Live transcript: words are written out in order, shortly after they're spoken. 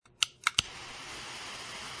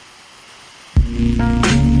Welcome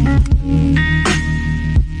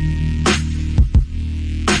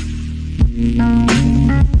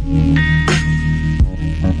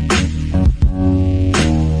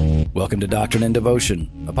to Doctrine and Devotion,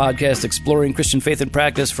 a podcast exploring Christian faith and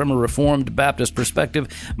practice from a Reformed Baptist perspective.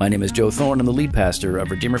 My name is Joe Thorne. I'm the lead pastor of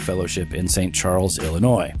Redeemer Fellowship in St. Charles,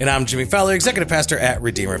 Illinois. And I'm Jimmy Fowler, executive pastor at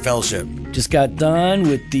Redeemer Fellowship. Just got done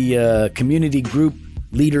with the community group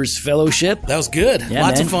Leaders Fellowship. That was good. Yeah,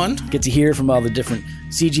 Lots man. of fun. Get to hear from all the different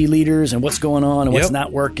CG leaders and what's going on and what's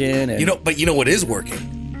not working. And But you know what is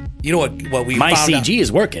working? You know what we my found CG out?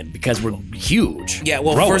 is working because we're huge. Yeah,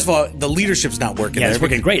 well, growing. First of all, the leadership's not working. Yeah, there it's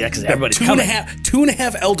working great because everybody's two coming. and a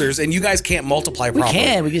half elders, and you guys can't multiply properly. We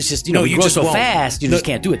can. We just, we you grow just so won't. fast, you just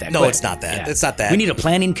can't do it that No, quick. it's not that. Yeah. It's not that. We need a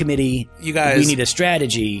planning committee. You guys- We need a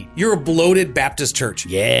strategy. You're a bloated Baptist church.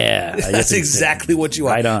 Yeah. That's exactly what you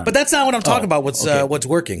are. Right on. But that's not what I'm talking about. What's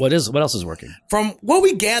working? What else is working? From what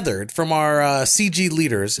we gathered from our CG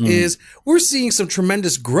leaders is we're seeing some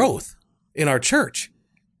tremendous growth in our church.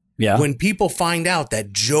 Yeah. When people find out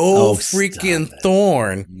that Joe freaking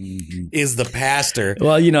Thorne is the pastor.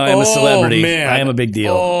 Well, I'm a celebrity. Man. I am a big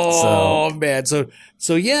deal. Man. So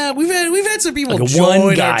yeah, we've had some people Like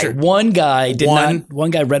join our church. one guy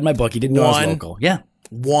read my book. He didn't know I was local. Yeah.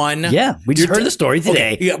 Yeah. We just heard the story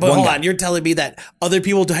today. Okay, yeah, but hold on. You're telling me that other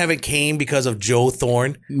people haven't came because of Joe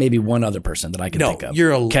Thorne? Maybe one other person that I can think of.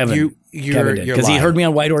 Kevin did. Because he heard me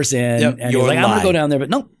on White Horse Inn, and he was like, I'm going to go down there. But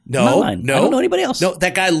no, I'm not lying. I don't know anybody else. No,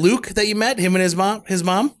 that guy Luke that you met, him and his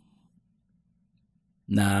mom?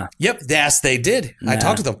 Nah. Yep, yes, they did. I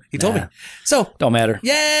talked with him. He told me. So don't matter.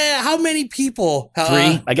 Yeah, how many people?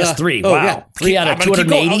 3? I guess 3. Wow. Yeah. 3 out of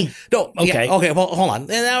 280? No. Okay. Yeah, okay, well, hold on.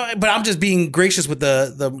 But I'm just being gracious with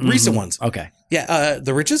the recent ones. Okay. Yeah,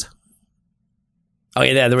 the riches? Oh,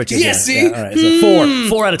 yeah, the riches. Yeah, see? Yeah. All right, so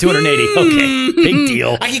 4 out of 280. Okay, big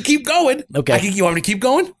deal. I can keep going. Okay. You want me to keep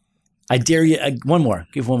going? I dare you. One more.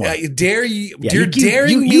 Give one more. Dare you? Yeah, You're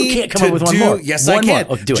daring me. You can't come up with one more. Yes, one I can.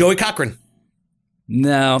 More. Oh, do it. Joey Cochran.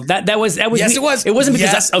 No, that was. Yes, it was. It wasn't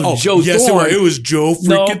because of Joe Thorne. Yes, it was Joe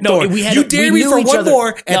freaking Thorne. You dare me for one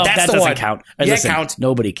more, and that's the one. That doesn't count. Yeah, Listen, it counts.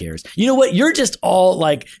 Nobody cares. You know what? You're just all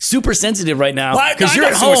like super sensitive right now because you're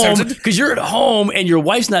at home. Because you're at home and your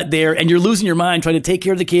wife's not there, and you're losing your mind trying to take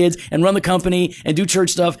care of the kids and run the company and do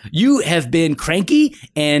church stuff. You have been cranky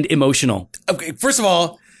and emotional. Okay, first of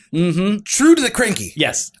all. True to the cranky.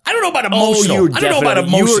 Yes. I don't know about emotional. I don't know about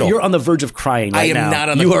emotional. You're on the verge of crying right now. I am not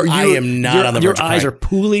on the verge of crying. Your eyes are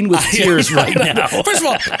pooling with tears right now. First of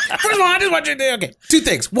all, I just want you to, okay, 2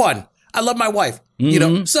 things. 1, I love my wife.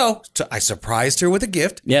 So I surprised her with a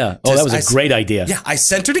gift. Yeah. Oh, that was a great idea. Yeah. I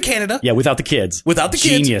sent her to Canada. Yeah, without the kids.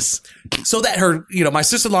 Genius. So that her, my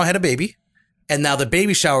sister-in-law had a baby. And now the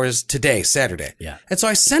baby shower is today, Saturday. Yeah. And so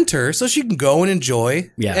I sent her so she can go and enjoy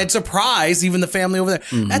and surprise even the family over there.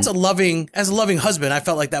 That's as a loving husband, I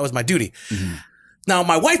felt like that was my duty. Now,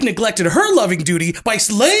 my wife neglected her loving duty by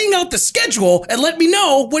laying out the schedule and let me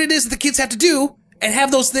know what it is that the kids have to do and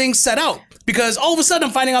have those things set out. Because all of a sudden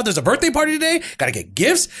I'm finding out there's a birthday party today. Got to get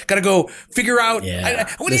gifts. Got to go figure out. Yeah.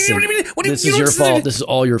 This is your fault. This is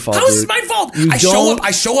all your fault. How is it my fault?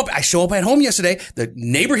 I show up at home yesterday. The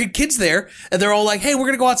neighborhood kids there, and they're all like, "Hey, we're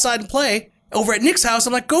gonna go outside and play over at Nick's house."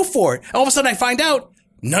 I'm like, "Go for it!" And all of a sudden, I find out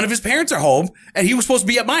none of his parents are home, and he was supposed to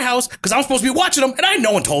be at my house because I'm supposed to be watching him, and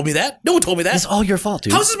no one told me that. No one told me that. It's all your fault,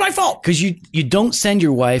 dude. How's this my fault? Because you don't send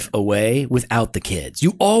your wife away without the kids.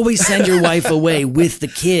 You always send your wife away with the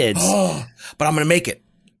kids. But I'm gonna make it.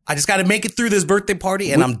 I just got to make it through this birthday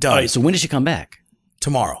party, and I'm done. All right, so when does she come back?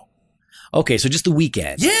 Tomorrow. Okay, so just the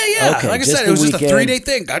weekend. Yeah. Okay, like I said, it was just a 3-day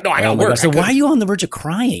thing. No, I got work. So why are you on the verge of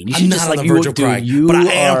crying? I'm not on the verge of crying, but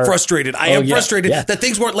I am frustrated. I am frustrated that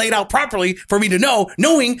things weren't laid out properly for me to know,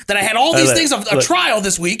 knowing that I had all these things of a trial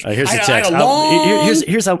this week. Here's the text. I had a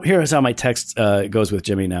long... Here's how my text goes with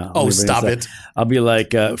Jimmy now. Oh, stop it. I'll be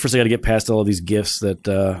like, first I got to get past all these gifts that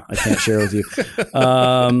I can't share with you.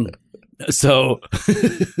 So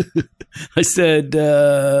I said,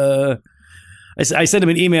 I sent him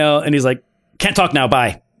an email and he's like, can't talk now.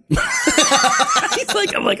 Bye.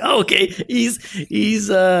 I'm like, oh, okay. He's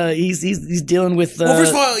dealing with. Well,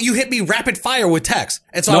 first of all, you hit me rapid fire with text,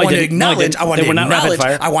 and so I wanted to acknowledge. I wanted to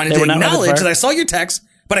acknowledge that I saw your text,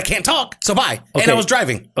 but I can't talk. So bye. Okay. And I was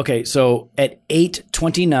driving. Okay, so at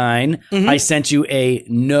 8:29, I sent you a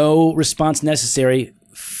no response necessary,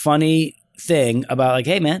 funny thing about like,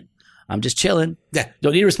 hey man, I'm just chilling. Yeah,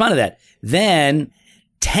 don't need to respond to that. Then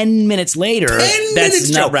 10 minutes later,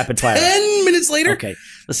 that's not rapid fire. 10 minutes later? Okay.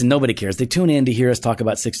 Listen, nobody cares. They tune in to hear us talk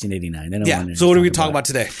about 1689. They don't want to so what are we talking about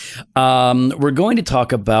today? We're going to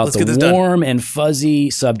talk about the warm and fuzzy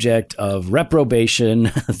subject of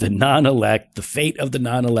reprobation, the non-elect, the fate of the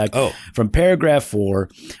non-elect, from paragraph 4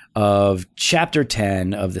 of chapter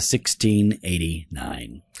 10 of the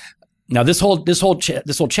 1689. Now, this whole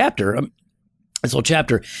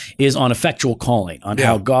chapter is on effectual calling, on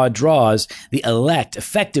how God draws the elect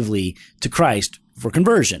effectively to Christ for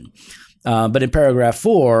conversion. But in paragraph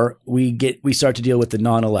 4, we start to deal with the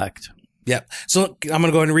non-elect. Yeah. So I'm going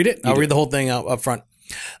to go ahead and read it. I'll read the whole thing up front.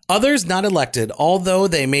 Others not elected, although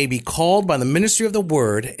they may be called by the ministry of the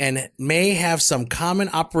word and may have some common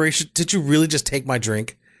operation. Did you really just take my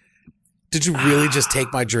drink? Did you really just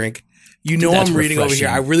take my drink? You know, I'm reading over here.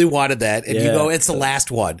 I really wanted that. And you go, it's the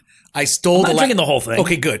last one. I stole I'm not drinking the whole thing.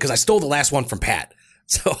 Okay, good. Because I stole the last one from Pat.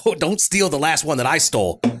 So don't steal the last one that I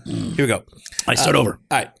stole. Here we go. I start over.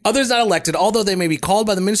 All right. Others not elected, although they may be called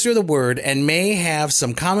by the ministry of the word and may have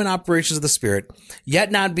some common operations of the Spirit,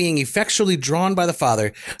 yet not being effectually drawn by the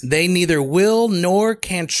Father, they neither will nor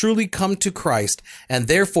can truly come to Christ, and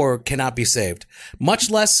therefore cannot be saved. Much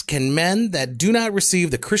less can men that do not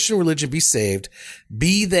receive the Christian religion be saved,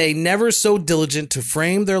 be they never so diligent to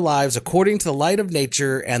frame their lives according to the light of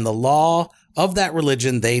nature and the law of that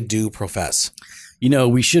religion they do profess. You know,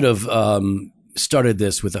 we should have started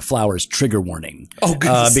this with a Flowers trigger warning. Oh,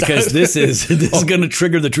 goodness. Because this is going to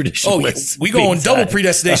trigger the traditionalists. We go on double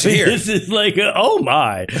predestination here. This is like, oh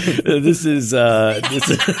my, this is a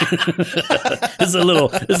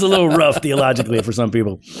little rough theologically for some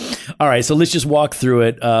people. All right, so let's just walk through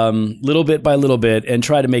it little bit by little bit and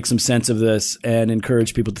try to make some sense of this and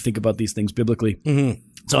encourage people to think about these things biblically. Mm-hmm.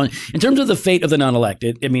 So in terms of the fate of the non-elect,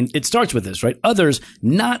 it starts with this, right? Others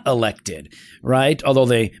not elected, right? Although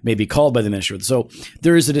they may be called by the ministry. So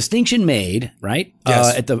there is a distinction made, right?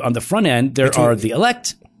 Yes. On the front end, there are the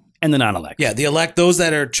elect and the non-elect. Yeah, the elect, those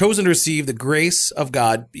that are chosen to receive the grace of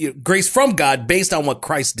God, grace from God based on what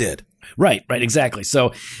Christ did. Right, exactly.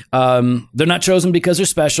 So they're not chosen because they're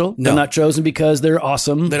special. No. They're not chosen because they're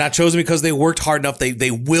awesome. They're not chosen because they worked hard enough.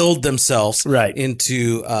 They willed themselves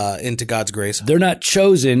into God's grace. They're not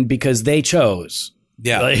chosen because they chose.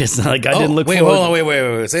 Yeah. It's not like God didn't look forward. Hold on,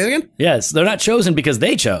 wait. Say it again? Yes, they're not chosen because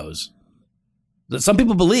they chose. Some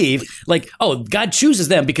people believe, God chooses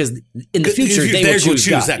them because in the future they will choose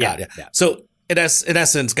God. That God. Yeah. So in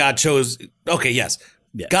essence, God chose. Okay, yes.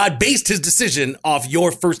 Yeah. God based his decision off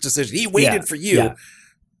your first decision. He waited for you. Yeah.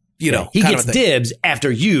 You know, he gets dibs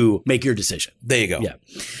after you make your decision. There you go. Yeah.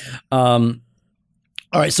 All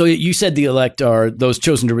right. So you said the elect are those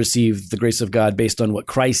chosen to receive the grace of God based on what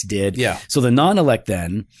Christ did. Yeah. So the non-elect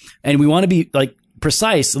then, and we want to be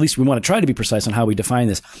precise, at least we want to try to be precise on how we define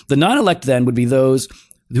this. The non-elect then would be those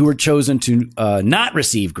who were chosen to not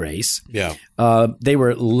receive grace. Yeah. They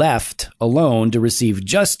were left alone to receive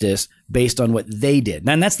justice based on what they did.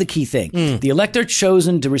 And that's the key thing. The elect are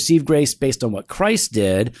chosen to receive grace based on what Christ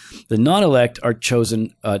did. The non-elect are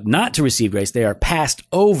chosen not to receive grace. They are passed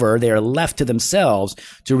over. They are left to themselves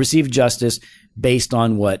to receive justice based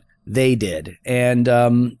on what they did. And,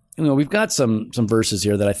 we've got some verses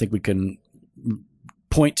here that I think we can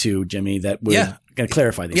point to, Jimmy, that would going to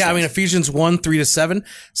clarify these things. I mean, Ephesians 1:3-7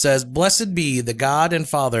 says, "Blessed be the God and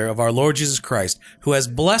Father of our Lord Jesus Christ, who has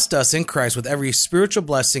blessed us in Christ with every spiritual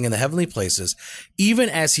blessing in the heavenly places, even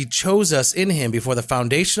as he chose us in him before the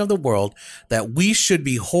foundation of the world, that we should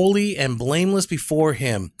be holy and blameless before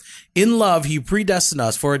him. In love, he predestined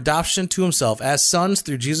us for adoption to himself as sons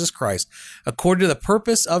through Jesus Christ, according to the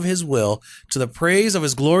purpose of his will, to the praise of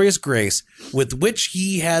his glorious grace, with which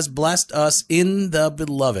he has blessed us in the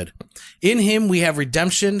beloved. In him we have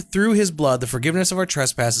redemption through his blood, the forgiveness of our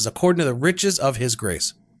trespasses, according to the riches of his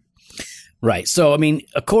grace." Right. So, I mean,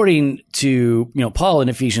 according to, Paul in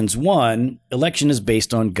Ephesians 1, election is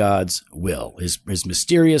based on God's will, his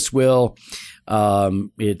mysterious will.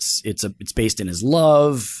 It's based in his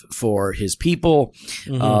love for his people.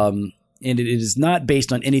 Mm-hmm. And it is not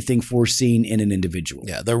based on anything foreseen in an individual.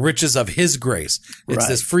 Yeah. The riches of his grace. It's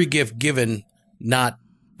this free gift given,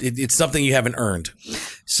 it's something you haven't earned.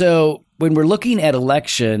 So when we're looking at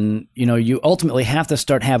election, you ultimately have to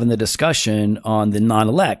start having the discussion on the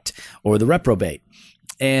non-elect or the reprobate.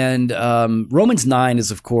 And Romans 9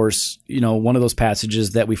 is, of course, one of those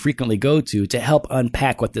passages that we frequently go to help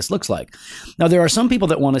unpack what this looks like. Now, there are some people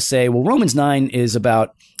that want to say, well, Romans 9 is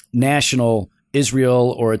about national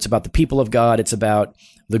Israel, or it's about the people of God. It's about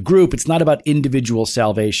the group. It's not about individual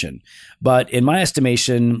salvation. But in my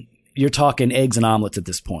estimation, you're talking eggs and omelets at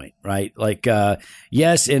this point, right?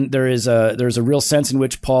 Yes, and there's a real sense in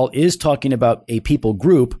which Paul is talking about a people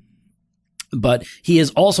group, But he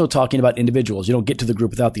is also talking about individuals. You don't get to the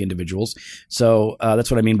group without the individuals. So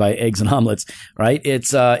that's what I mean by eggs and omelets, right?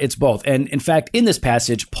 It's both. And in fact, in this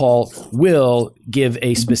passage, Paul will give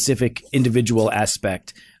a specific individual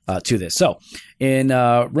aspect to this. So in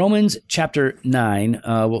Romans chapter 9,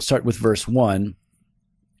 we'll start with verse 1.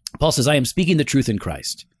 Paul says, I am speaking the truth in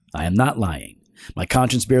Christ. I am not lying. My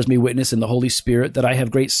conscience bears me witness in the Holy Spirit that I have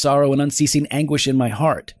great sorrow and unceasing anguish in my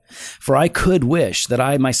heart. For I could wish that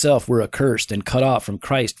I myself were accursed and cut off from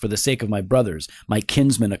Christ for the sake of my brothers, my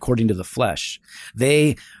kinsmen according to the flesh.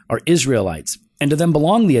 They are Israelites, and to them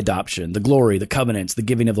belong the adoption, the glory, the covenants, the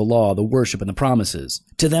giving of the law, the worship, and the promises.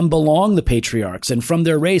 To them belong the patriarchs, and from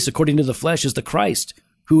their race according to the flesh is the Christ,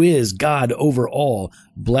 who is God over all,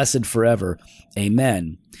 blessed forever.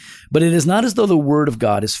 Amen. But it is not as though the word of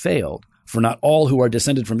God has failed. For not all who are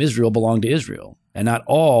descended from Israel belong to Israel, and not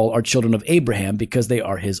all are children of Abraham because they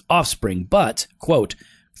are his offspring, but, quote,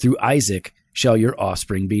 through Isaac shall your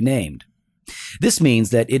offspring be named. This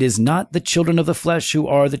means that it is not the children of the flesh who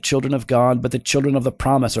are the children of God, but the children of the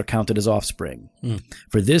promise are counted as offspring.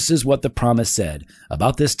 For this is what the promise said,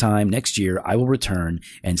 about this time next year I will return,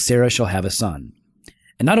 and Sarah shall have a son.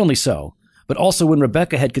 And not only so, but also when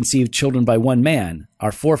Rebekah had conceived children by one man,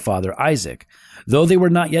 our forefather Isaac, though they were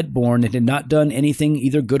not yet born and had not done anything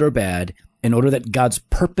either good or bad, in order that God's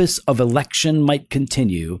purpose of election might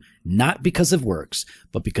continue, not because of works,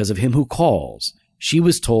 but because of him who calls, she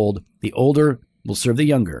was told, the older will serve the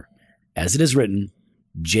younger. As it is written,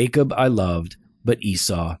 Jacob I loved, but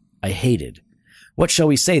Esau I hated. What shall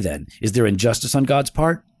we say then? Is there injustice on God's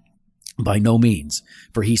part? By no means.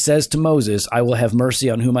 For he says to Moses, I will have mercy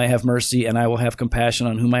on whom I have mercy, and I will have compassion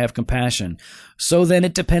on whom I have compassion. So then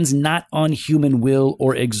it depends not on human will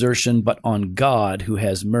or exertion, but on God who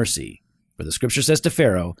has mercy. For the scripture says to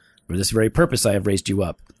Pharaoh, for this very purpose I have raised you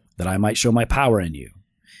up, that I might show my power in you,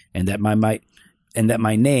 and that my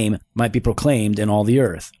name might be proclaimed in all the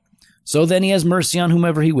earth. So then he has mercy on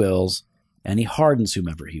whomever he wills, and he hardens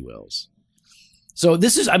whomever he wills. So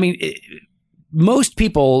this is, most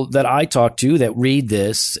people that I talk to that read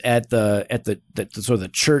this at the sort of the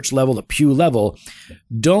church level, the pew level,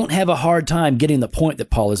 don't have a hard time getting the point that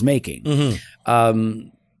Paul is making. Mm-hmm.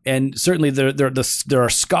 And certainly there are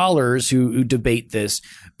scholars who debate this,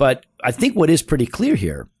 but I think what is pretty clear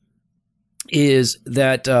here is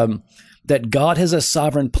that that God has a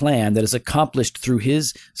sovereign plan that is accomplished through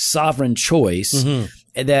his sovereign choice, mm-hmm.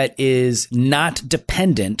 that is not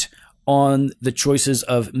dependent on the choices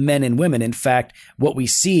of men and women. In fact, what we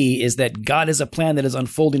see is that God has a plan that is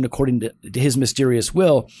unfolding according to his mysterious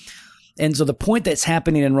will. And so the point that's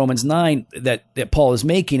happening in Romans 9 that Paul is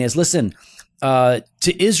making is, listen, to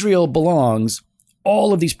Israel belongs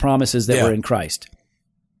all of these promises that were in Christ,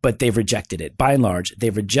 but they've rejected it. By and large,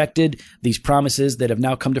 they've rejected these promises that have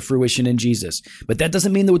now come to fruition in Jesus. But that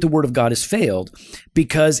doesn't mean that the word of God has failed,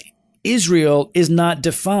 because Israel is not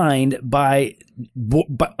defined by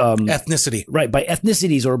ethnicity, right? By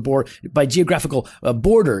ethnicities or by geographical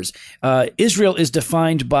borders. Israel is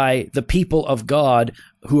defined by the people of God,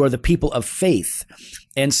 who are the people of faith.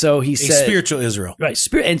 And so he says, spiritual Israel, right?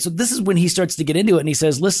 And so this is when he starts to get into it, and he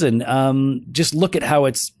says, "Listen, just look at how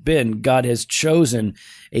it's been. God has chosen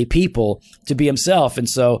a people to be Himself, and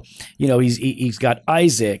so he's got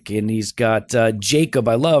Isaac, and he's got Jacob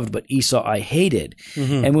I loved, but Esau I hated."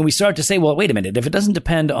 Mm-hmm. And when we start to say, "Well, wait a minute, if it doesn't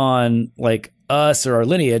depend on like us or our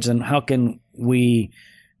lineage, then how can we?"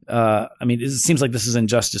 It seems like this is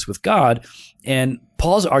injustice with God. And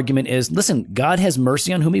Paul's argument is, listen, God has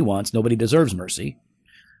mercy on whom He wants. Nobody deserves mercy,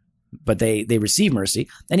 but they receive mercy,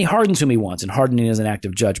 and He hardens whom He wants, and hardening is an act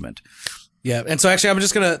of judgment. Yeah, and so actually I'm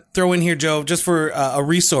just going to throw in here, Joe, just for a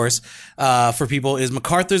resource for people, is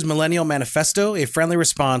MacArthur's Millennial Manifesto, A Friendly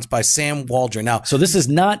Response by Sam Waldron. Now, so this is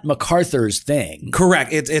not MacArthur's thing.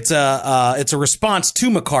 Correct. It's a response to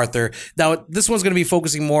MacArthur. Now, this one's going to be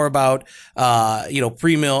focusing more about,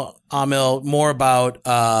 pre-mill, amill, more about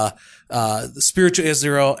spiritual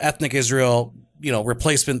Israel, ethnic Israel,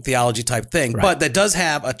 replacement theology type thing. Right. But that does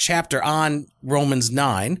have a chapter on Romans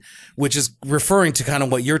 9, which is referring to kind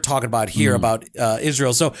of what you're talking about here about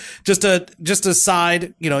Israel. So just a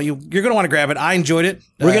side, you're going to want to grab it. I enjoyed it.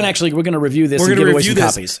 We're going to review this and give away some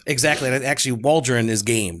copies. Exactly. And actually, Waldron is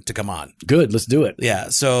game to come on. Good. Let's do it. Yeah.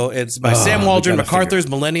 So it's by Sam Waldron, MacArthur's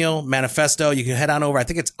Millennial Manifesto. You can head on over. I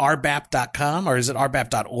think it's rbap.com, or is it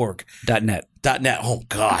rbap.org? .net. .net. Oh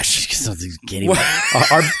gosh.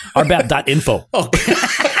 rbap.info. Oh.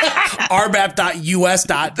 rbap.us.cc.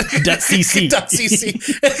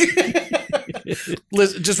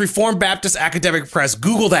 Just Reformed Baptist Academic Press.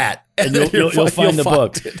 Google that, and you'll find the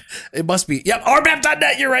book. It must be. Yep.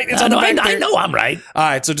 rbap.net. You're right. It's on the back there. I know I'm right. All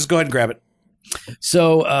right. So just go ahead and grab it.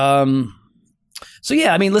 So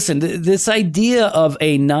yeah, I mean, listen, this idea of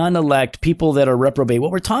a non-elect, people that are reprobate,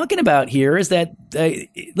 what we're talking about here is that,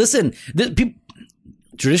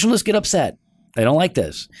 traditionalists get upset. They don't like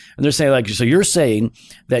this. And they're saying, like, so you're saying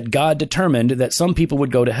that God determined that some people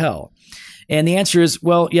would go to hell. And the answer is,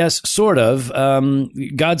 well, yes, sort of.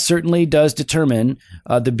 God certainly does determine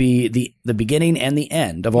the beginning and the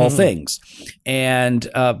end of all things. And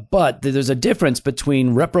but there's a difference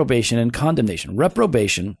between reprobation and condemnation.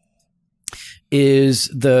 Reprobation is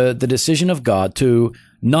the decision of God to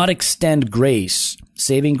not extend grace,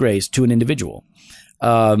 saving grace, to an individual.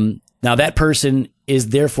 Now, that person is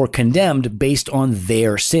therefore condemned based on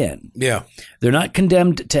their sin. Yeah. They're not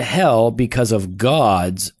condemned to hell because of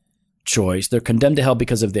God's choice. They're condemned to hell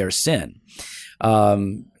because of their sin.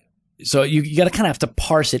 So you got to kind of have to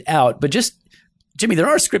parse it out. But just, Jimmy, there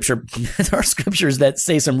are scriptures that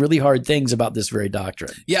say some really hard things about this very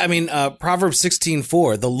doctrine. Yeah, I mean, Proverbs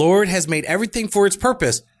 16:4, the Lord has made everything for its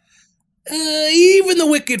purpose, even the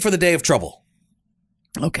wicked for the day of trouble.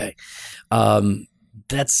 Okay.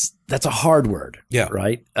 That's a hard word. Yeah.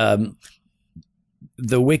 Right.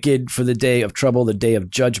 The wicked for the day of trouble, the day of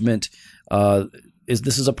judgment,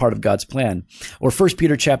 this is a part of God's plan. Or 1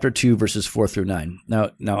 Peter chapter 2, verses 4-9.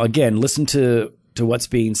 Now again, listen to what's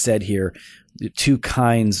being said here. Two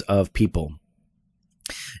kinds of people.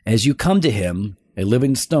 As you come to him, a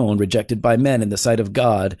living stone rejected by men in the sight of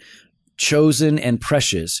God, chosen and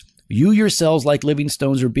precious, you yourselves, like living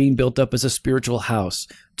stones, are being built up as a spiritual house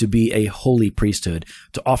to be a holy priesthood,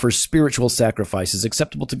 to offer spiritual sacrifices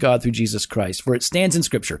acceptable to God through Jesus Christ. For it stands in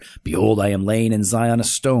Scripture, behold, I am laying in Zion a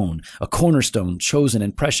stone, a cornerstone, chosen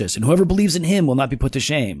and precious, and whoever believes in him will not be put to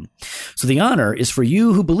shame. So the honor is for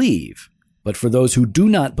you who believe, but for those who do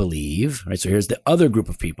not believe, right? So here's the other group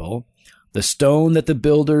of people. The stone that the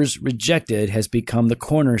builders rejected has become the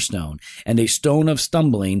cornerstone, and a stone of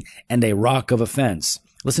stumbling, and a rock of offense.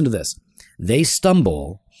 Listen to this. They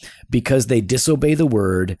stumble because they disobey the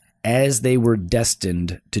word as they were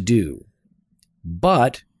destined to do.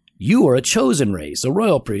 But you are a chosen race, a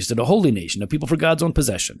royal priesthood, a holy nation, a people for God's own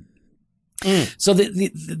possession. So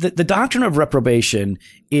the doctrine of reprobation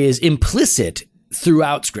is implicit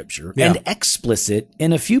throughout Scripture and explicit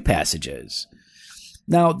in a few passages.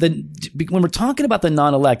 Now, when we're talking about the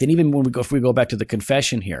non-elect, and even if we go back to the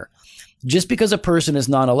confession here, just because a person is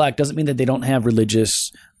non-elect doesn't mean that they don't have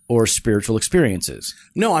religious or spiritual experiences.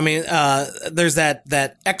 No, I mean, there's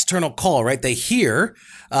that external call, right? They hear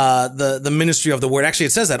the ministry of the word. Actually,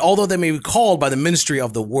 it says that, although they may be called by the ministry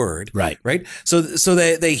of the word. Right. Right. So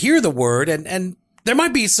they hear the word, and there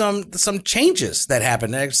might be some changes that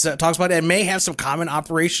happen. It talks about it may have some common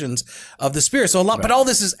operations of the Spirit. So but all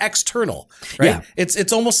this is external, right? Yeah.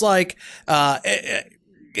 It's almost like,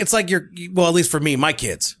 it's like well, at least for me, my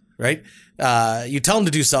kids, right? You tell them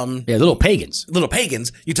to do something. Yeah, little pagans.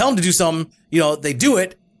 You tell them to do something, they do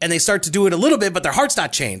it, and they start to do it a little bit, but their heart's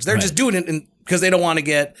not changed. They're just doing it because they don't want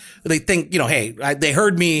to they think, hey, they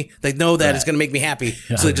heard me. They know that it's going to make me happy.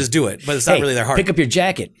 So they just do it, but it's not really their heart. Pick up your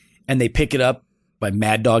jacket, and they pick it up by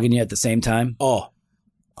mad dogging you at the same time. Oh,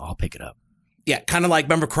 I'll pick it up. Yeah. Kind of like,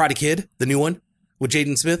 remember Karate Kid, the new one with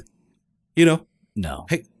Jaden Smith? No.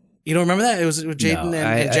 Hey, you don't remember that? It was with Jaden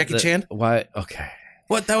and Jackie Chan? Why? Okay.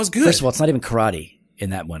 What? That was good. First of all, it's not even karate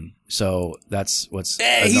in that one. So that's what's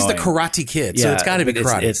he's the Karate Kid, so it's got to be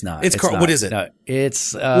karate. It's not. It's not. What is it? No,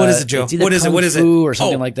 it's what is it, Joe? What is it? What is it? Or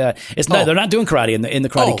something like that. It's not. They're not doing karate in the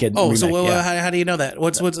Karate Kid. Oh, remake. So how do you know that?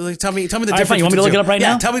 What's tell me the difference. Right, fine. You want me to look it up right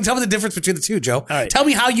now? Tell me the difference between the two, Joe. All right. Tell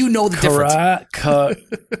me how you know the difference.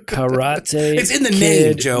 Karate. It's in the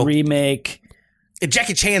name, Joe. Remake.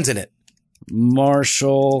 Jackie Chan's in it.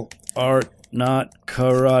 Martial art, not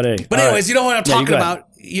karate. But anyways, you know what I'm talking about.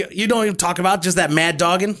 You know what I'm talking about? Just that mad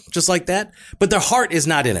dogging, just like that. But their heart is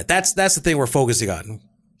not in it. That's the thing we're focusing on.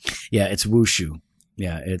 Yeah, it's wushu.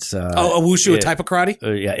 Yeah, it's a wushu, a type of karate.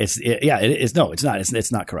 No, it's not.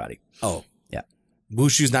 It's not karate. Oh, yeah,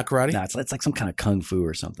 wushu's not karate. No, it's like some kind of kung fu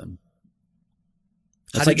or something.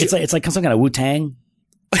 It's like some kind of Wu-Tang.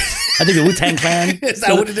 I think the Wu-Tang Clan. Is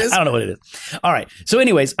that what it is? I don't know what it is. All right. So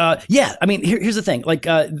anyways, I mean, here's the thing. Like,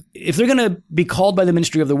 if they're going to be called by the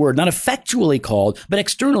ministry of the word, not effectually called, but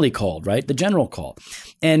externally called, right? The general call.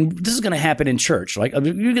 And this is going to happen in church. Like, you're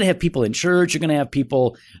going to have people in church. You're going to have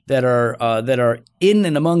people that are in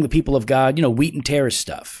and among the people of God, wheat and tares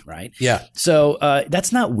stuff, right? Yeah. So,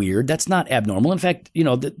 that's not weird. That's not abnormal. In fact,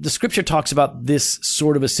 the scripture talks about this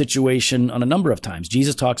sort of a situation on a number of times.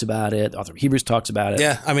 Jesus talks about it. The author of Hebrews talks about it.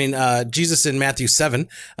 Yeah. I mean, Jesus in Matthew 7,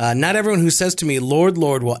 not everyone who says to me, Lord,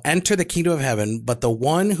 Lord, will enter the kingdom of heaven, but the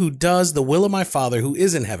one who does the will of my Father who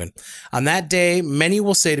is in heaven. On that day, many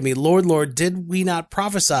will say to me, Lord, Lord, did we not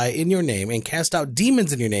prophesy in your name and cast out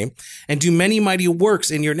demons in your name and do many mighty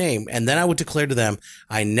works in your name? And then I would declare to them,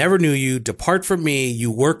 I never knew you. Depart from me,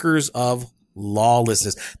 you workers of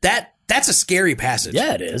lawlessness. That's a scary passage.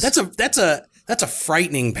 Yeah, it is. That's a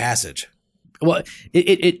frightening passage. Well,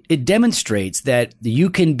 it demonstrates that you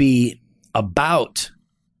can be about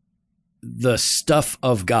the stuff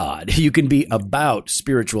of God. You can be about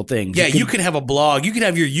spiritual things. Yeah, you could have a blog. You could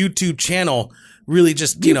have your YouTube channel. Really,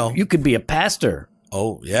 just you could be a pastor.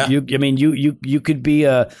 Oh yeah. You could be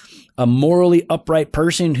a morally upright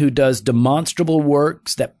person who does demonstrable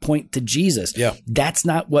works that point to Jesus. Yeah, that's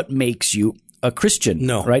not what makes you a Christian.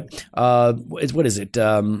 No, right? What is it?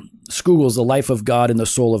 Scougel's The Life of God and the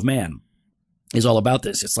Soul of Man is all about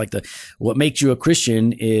this. It's like what makes you a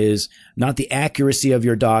Christian is not the accuracy of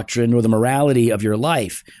your doctrine or the morality of your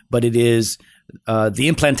life, but it is the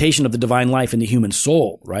implantation of the divine life in the human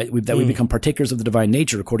soul, right? We become partakers of the divine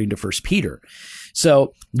nature, according to 1 Peter.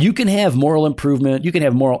 So you can have moral improvement, you can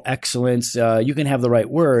have moral excellence, you can have the right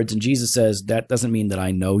words, and Jesus says that doesn't mean that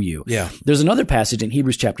I know you. Yeah. There's another passage in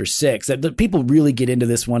Hebrews chapter 6 that people really get into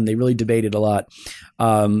this one. They really debate it a lot.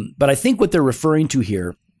 But I think what they're referring to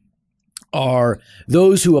here are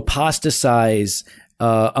those who apostatize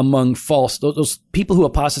among those people who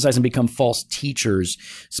apostatize and become false teachers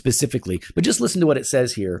specifically. But just listen to what it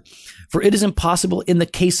says here. For it is impossible in the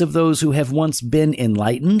case of those who have once been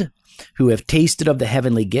enlightened, who have tasted of the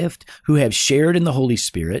heavenly gift, who have shared in the Holy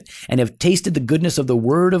Spirit, and have tasted the goodness of the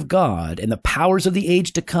Word of God and the powers of the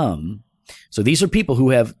age to come. So these are people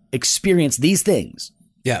who have experienced these things.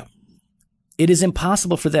 Yeah. It is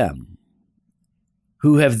impossible for them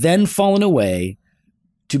who have then fallen away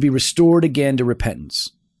to be restored again to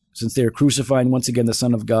repentance, since they are crucifying once again the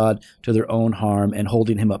Son of God to their own harm and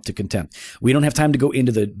holding him up to contempt. We don't have time to go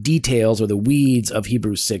into the details or the weeds of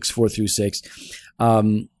Hebrews 6, 4 through 6.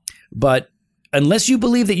 But unless you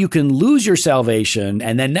believe that you can lose your salvation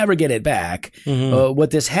and then never get it back, what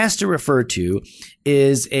this has to refer to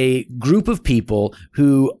is a group of people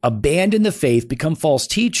who abandon the faith, become false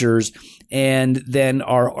teachers, and then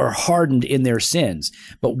are hardened in their sins.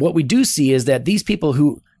 But what we do see is that these people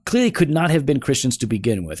who clearly could not have been Christians to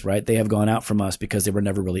begin with, right? They have gone out from us because they were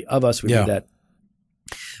never really of us. We read that.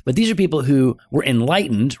 But these are people who were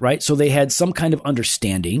enlightened, right? So they had some kind of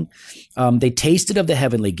understanding. They tasted of the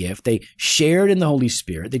heavenly gift. They shared in the Holy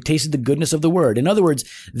Spirit. They tasted the goodness of the Word. In other words,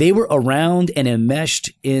 they were around and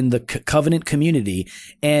enmeshed in the covenant community.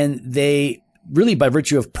 And they really, by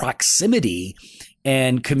virtue of proximity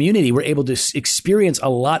and community, were able to experience a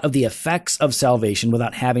lot of the effects of salvation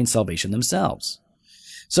without having salvation themselves.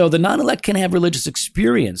 So the non-elect can have religious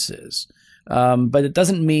experiences, but it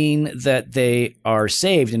doesn't mean that they are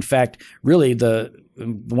saved. In fact, really,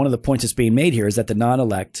 one of the points that's being made here is that the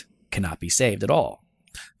non-elect cannot be saved at all.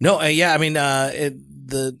 No,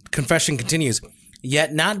 the confession continues.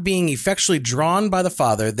 Yet not being effectually drawn by the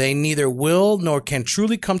Father, they neither will nor can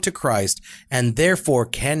truly come to Christ, and therefore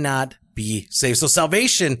cannot be saved. So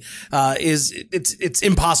salvation it's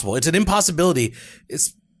impossible. It's an impossibility.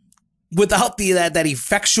 It's without that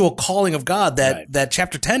effectual calling of God that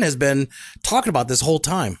chapter 10 has been talking about this whole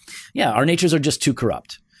time. Yeah, our natures are just too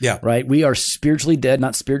corrupt. Yeah. Right? We are spiritually dead,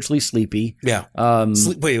 not spiritually sleepy. Yeah.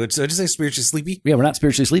 Wait, did I just say spiritually sleepy? Yeah, we're not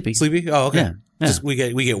spiritually sleepy. Sleepy? Oh, okay. Yeah. Just we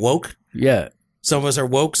get woke? Yeah. Some of us are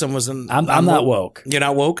woke, some of us are I'm not woke. You're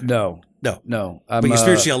not woke? No. But you're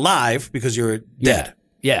spiritually alive because you're dead.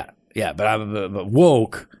 Yeah. But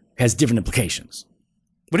woke has different implications.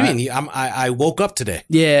 What do you mean? I woke up today.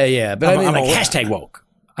 Yeah. But I'm hashtag woke.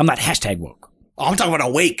 I'm not hashtag woke. Oh, I'm talking about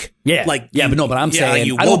awake. Yeah. But I'm saying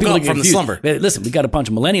you woke up from the slumber. Listen, we got a bunch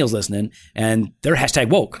of millennials listening and they're hashtag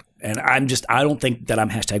woke. And I don't think that I'm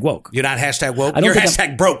hashtag woke. You're not hashtag woke? You're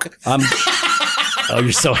hashtag broke. Oh,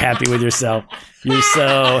 you're so happy with yourself. You're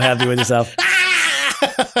so happy with yourself.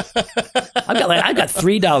 I got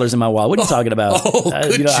 $3 in my wallet. What are you talking about?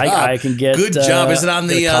 Good job. I can get. Good job. Is it on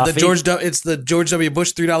the George? It's the George W.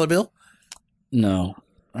 Bush $3 bill. No,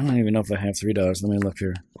 I don't even know if I have $3. Let me look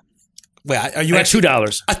here. Wait, are you actually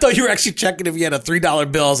 $2? I thought you were actually checking if you had a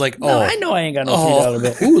 $3 bill. I was like, no, I know I ain't got no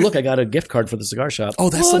 $3 bill. Ooh, look, I got a gift card for the cigar shop. Oh,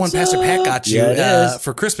 that's the one Pastor Pat got you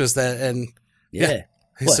for Christmas. Yeah.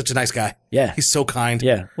 He's such a nice guy. Yeah. He's so kind.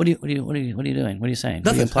 Yeah. What are you doing? What are you saying?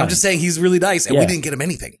 Nothing. I'm just saying he's really nice and we didn't get him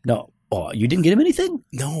anything. No. Oh, you didn't get him anything?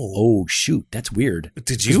 No. Oh, shoot. That's weird.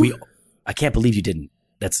 Did you? I can't believe you didn't.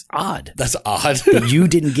 That's odd. That's odd. That you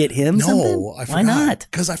didn't get him something? No, Why not?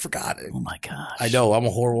 Because I forgot it. Oh my gosh. I know. I'm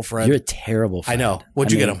a horrible friend. You're a terrible friend. I know.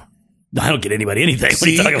 What'd you get him? I don't get anybody anything. What are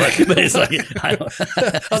you talking about? But it's like, I was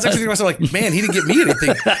actually thinking to myself, like, man, he didn't get me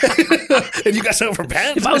anything. And you got something for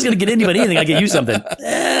Pat? If I was going to get anybody anything, I'd get you something.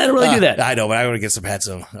 I don't really do that. I know, but I want to get some Pat.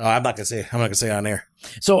 So I'm not going to say it on air.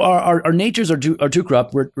 So our natures are too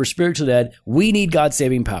corrupt. We're spiritually dead. We need God's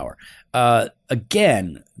saving power.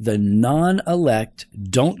 Again, the non-elect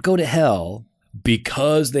don't go to hell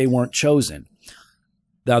because they weren't chosen.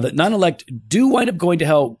 Now, the non-elect do wind up going to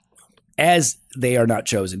hell as they are not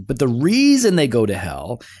chosen. But the reason they go to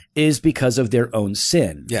hell is because of their own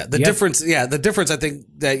sin. Yeah. The difference I think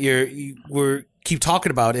that we're keep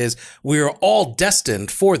talking about is we're all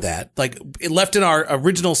destined for that. Like left in our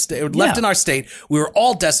original state, left in our state, we were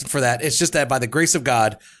all destined for that. It's just that by the grace of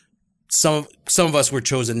God, some of us were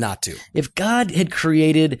chosen not to. If God had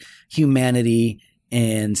created humanity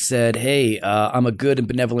and said, hey, I'm a good and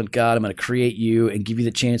benevolent God, I'm going to create you and give you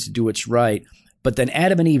the chance to do what's right. But then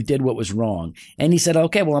Adam and Eve did what was wrong. And he said,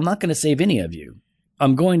 okay, well, I'm not going to save any of you.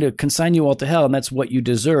 I'm going to consign you all to hell, and that's what you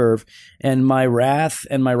deserve. And my wrath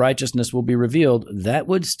and my righteousness will be revealed. That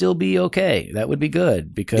would still be okay. That would be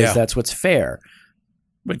good because that's what's fair.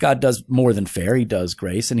 But God does more than fair. He does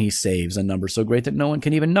grace, and he saves a number so great that no one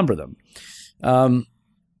can even number them.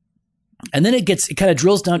 And then it kind of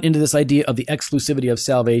drills down into this idea of the exclusivity of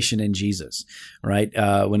salvation in Jesus, right?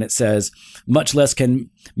 When it says, much less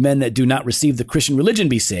can men that do not receive the Christian religion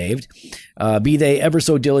be saved, be they ever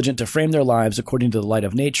so diligent to frame their lives according to the light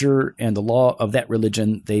of nature and the law of that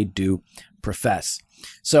religion they do profess.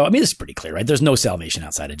 So, I mean, this is pretty clear, right? There's no salvation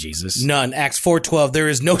outside of Jesus. None. Acts 4:12, there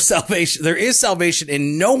is no salvation. There is salvation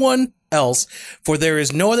in no one else, for there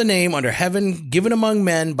is no other name under heaven given among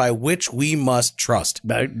men by which we must trust.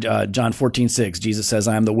 John 14:6, Jesus says,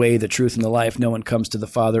 I am the way, the truth, and the life. No one comes to the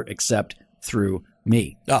Father except through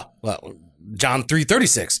me. John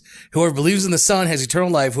 3:36, whoever believes in the Son has eternal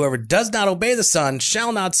life. Whoever does not obey the Son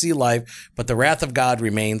shall not see life, but the wrath of God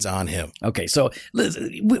remains on him. Okay, so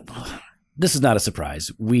this is not a surprise.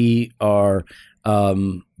 We are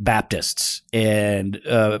Baptists, and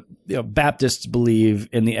Baptists believe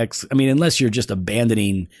in unless you're just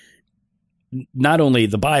abandoning not only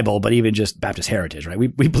the Bible, but even just Baptist heritage, right? We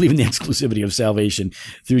believe in the exclusivity of salvation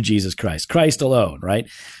through Jesus Christ alone, right?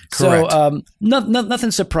 Correct. So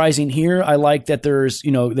nothing surprising here. I like that there's,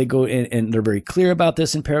 they go in and they're very clear about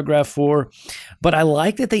this in paragraph 4, but I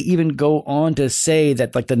like that they even go on to say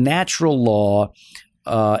that like the natural law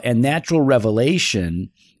and natural revelation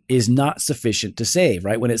is not sufficient to save,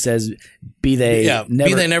 right? When it says, be they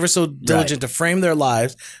never so diligent to frame their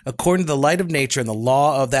lives according to the light of nature and the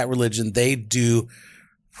law of that religion they do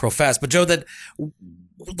profess. But Joe,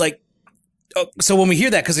 so when we hear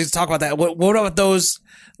that, because he's talking about that, what about those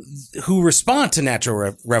who respond to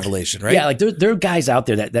natural revelation, right? Yeah, like there are guys out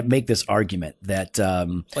there that make this argument that,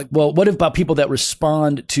 what about people that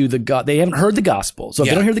respond to the God? They haven't heard the gospel. So if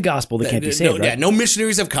they don't hear the gospel, they can't be saved, right? Yeah, no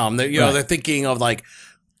missionaries have come. They're thinking of like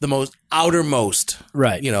the most outermost,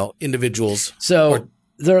 right? Individuals. So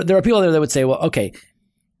there are people there that would say, well, okay,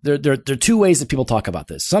 there are two ways that people talk about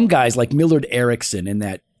this. Some guys like Millard Erickson in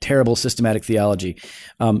that terrible systematic theology,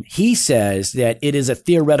 he says that it is a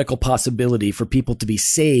theoretical possibility for people to be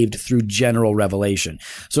saved through general revelation.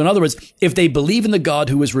 So in other words, if they believe in the God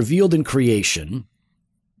who was revealed in creation,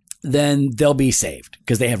 then they'll be saved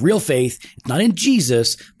because they have real faith. It's not in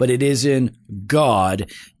Jesus, but it is in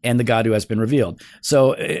God and the God who has been revealed.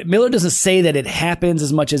 So Miller doesn't say that it happens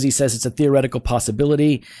as much as he says it's a theoretical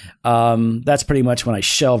possibility. That's pretty much when I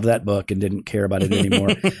shelved that book and didn't care about it anymore.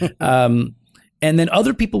 And then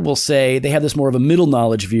other people will say they have this more of a middle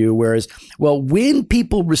knowledge view, whereas, when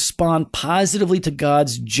people respond positively to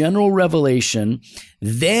God's general revelation,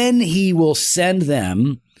 then he will send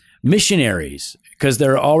them missionaries because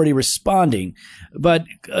they're already responding. But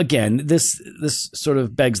again, this sort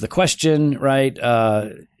of begs the question, right?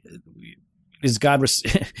 Is God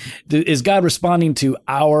responding to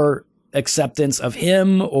our acceptance of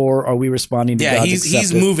him, or are we responding to God's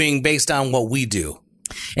acceptance? He's moving based on what we do.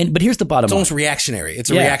 But here's the bottom line. It's almost reactionary. It's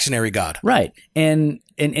a reactionary God. Right. And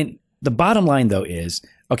the bottom line, though, is,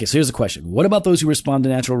 okay, so here's the question. What about those who respond to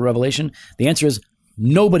natural revelation? The answer is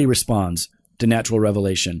nobody responds to natural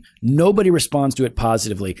revelation. Nobody responds to it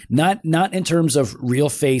positively, not in terms of real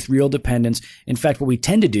faith, real dependence. In fact, what we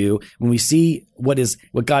tend to do when we see what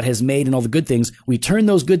God has made and all the good things, we turn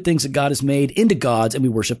those good things that God has made into gods and we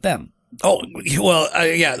worship them. Oh, well,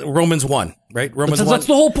 Romans 1, right? Romans 1. That's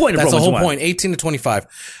the whole point of Romans 1. That's the whole point, 18 to 25.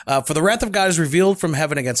 For the wrath of God is revealed from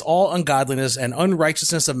heaven against all ungodliness and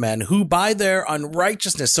unrighteousness of men who by their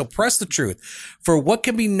unrighteousness suppress the truth. For what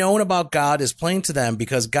can be known about God is plain to them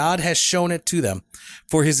because God has shown it to them.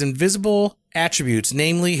 For his invisible attributes,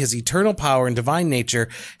 namely his eternal power and divine nature,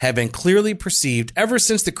 have been clearly perceived ever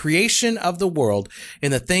since the creation of the world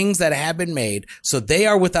in the things that have been made, so they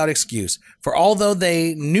are without excuse. For although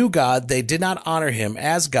they knew God, they did not honor him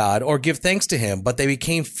as God or give thanks to him, but they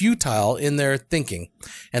became futile in their thinking,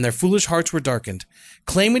 and their foolish hearts were darkened.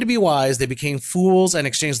 Claiming to be wise, they became fools and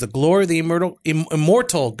exchanged the glory of the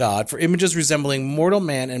immortal God for images resembling mortal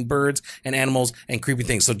man and birds and animals and creepy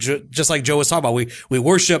things. So just like Joe was talking about, we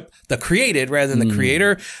worship the created rather than the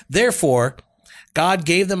creator. Therefore, God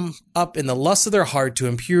gave them up in the lust of their heart to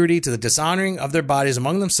impurity, to the dishonoring of their bodies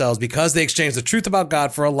among themselves, because they exchanged the truth about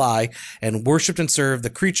God for a lie and worshipped and served the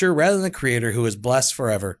creature rather than the creator, who is blessed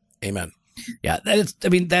forever. Amen. Yeah,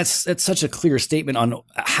 that's such a clear statement on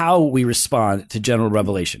how we respond to general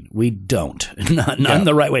revelation. We don't, not in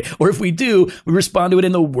the right way. Or if we do, we respond to it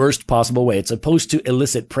in the worst possible way. It's supposed to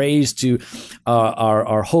elicit praise to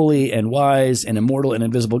our holy and wise and immortal and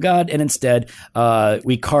invisible God, and instead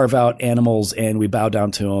we carve out animals and we bow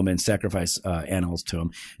down to them and sacrifice animals to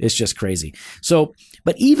them. It's just crazy. So,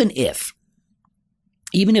 but even if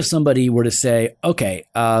somebody were to say, okay,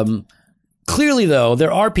 clearly though,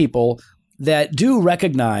 there are people that do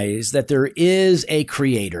recognize that there is a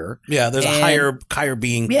creator. Yeah, there's a higher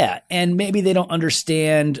being. Yeah, and maybe they don't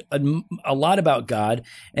understand a lot about God,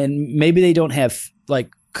 and maybe they don't have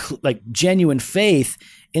like genuine faith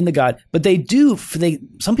in the God, but they do.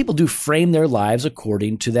 Some people do frame their lives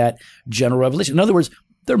according to that general revelation. In other words,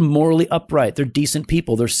 they're morally upright. They're decent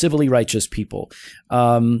people. They're civilly righteous people.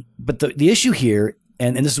 But the issue here,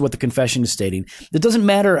 and this is what the confession is stating, it doesn't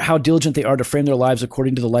matter how diligent they are to frame their lives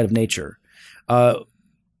according to the light of nature.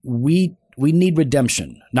 We need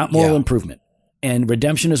redemption, not moral improvement. And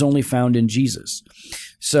redemption is only found in Jesus.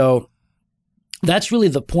 So that's really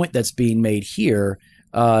the point that's being made here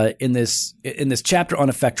in this chapter on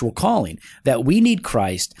effectual calling, that we need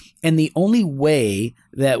Christ, and the only way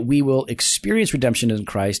that we will experience redemption in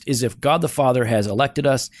Christ is if God the Father has elected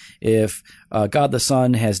us, if God the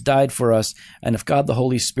Son has died for us, and if God the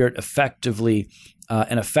Holy Spirit effectively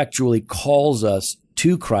and effectually calls us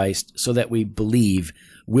to Christ so that we believe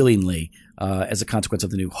willingly as a consequence of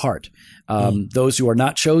the new heart. Those who are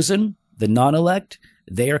not chosen, the non-elect,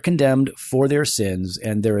 they are condemned for their sins,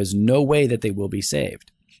 and there is no way that they will be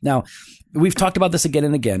saved. Now, we've talked about this again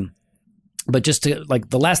and again, but just to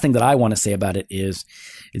the last thing that I want to say about it is,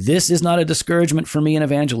 this is not a discouragement for me in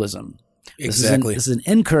evagelism. Exactly. This is an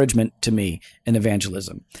encouragement to me in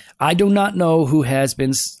evangelism. I do not know who has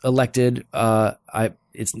been elected. God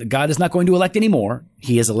is not going to elect anymore.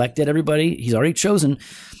 He has elected everybody. He's already chosen.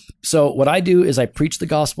 So what I do is I preach the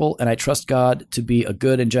gospel, and I trust God to be a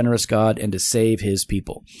good and generous God and to save his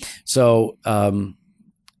people. So,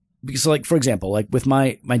 because for example, with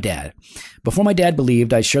my dad, before my dad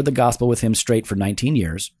believed, I shared the gospel with him straight for 19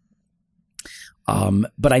 years.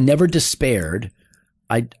 But I never despaired.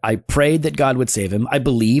 I prayed that God would save him. I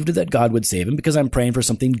believed that God would save him because I'm praying for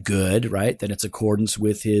something good, right? That it's accordance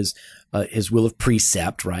with his will of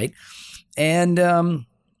precept, right? And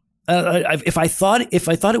if I thought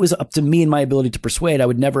it was up to me and my ability to persuade, I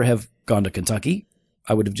would never have gone to Kentucky.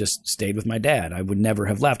 I would have just stayed with my dad. I would never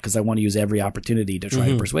have left because I want to use every opportunity to try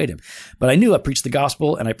to persuade him. But I knew I preached the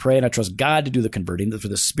gospel, and I pray and I trust God to do the converting, for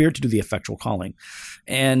the Spirit to do the effectual calling,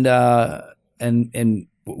 and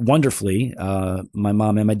wonderfully, my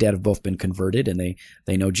mom and my dad have both been converted, and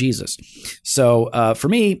they know Jesus. So for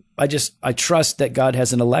me, I trust that God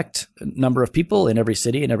has an elect number of people in every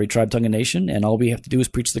city, in every tribe, tongue, and nation, and all we have to do is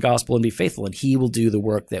preach the gospel and be faithful, and he will do the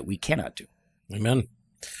work that we cannot do. Amen.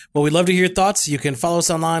 Well, we'd love to hear your thoughts. You can follow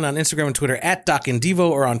us online on Instagram and Twitter at DocInDevo,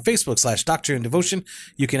 or on Facebook /Doctrine and Devotion.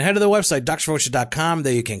 You can head to the website, doctrinefordevotion.com.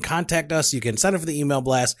 There you can contact us. You can sign up for the email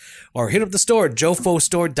blast, or hit up the store,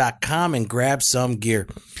 jofostore.com, and grab some gear.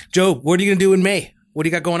 Joe, what are you going to do in May? What do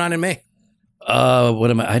you got going on in May?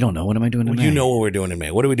 I don't know. What am I doing in May? You know what we're doing in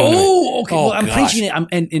May. What are we doing in May? Okay. Well, I'm preaching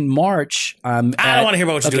it. In March, I don't want to hear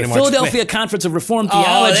about what you're doing in March. Philadelphia Conference of Reformed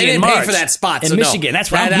Theology in March. They didn't pay for that spot. In Michigan.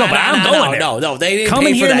 That's right. No, but I'm going there. No, they didn't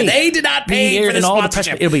pay for that. They did not pay for the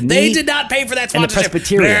sponsorship. They did not pay for that sponsorship. And the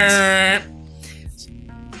Presbyterians.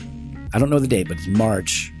 I don't know the date, but it's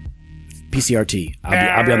March. PCRT.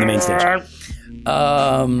 I'll be on the main stage.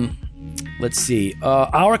 Let's see.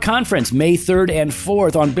 Our conference, May 3rd and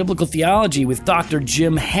 4th, on biblical theology with Dr.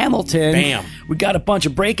 Jim Hamilton. Bam. We got a bunch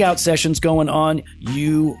of breakout sessions going on.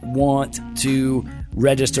 You want to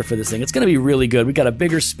register for this thing. It's going to be really good. We got a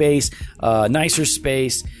bigger space, nicer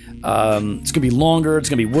space. It's going to be longer. It's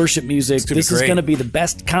going to be worship music. This is going to be the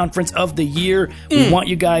best conference of the year. We want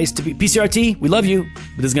you guys to be PCRT. We love you,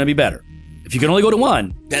 but this is going to be better. If you can only go to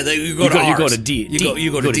one, you go to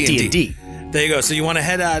D&D. There you go. So you want to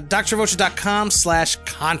head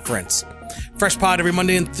drvoce.com/conference. Fresh pod every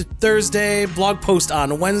Monday and Thursday. Blog post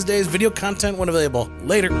on Wednesdays. Video content when available.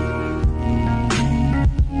 Later.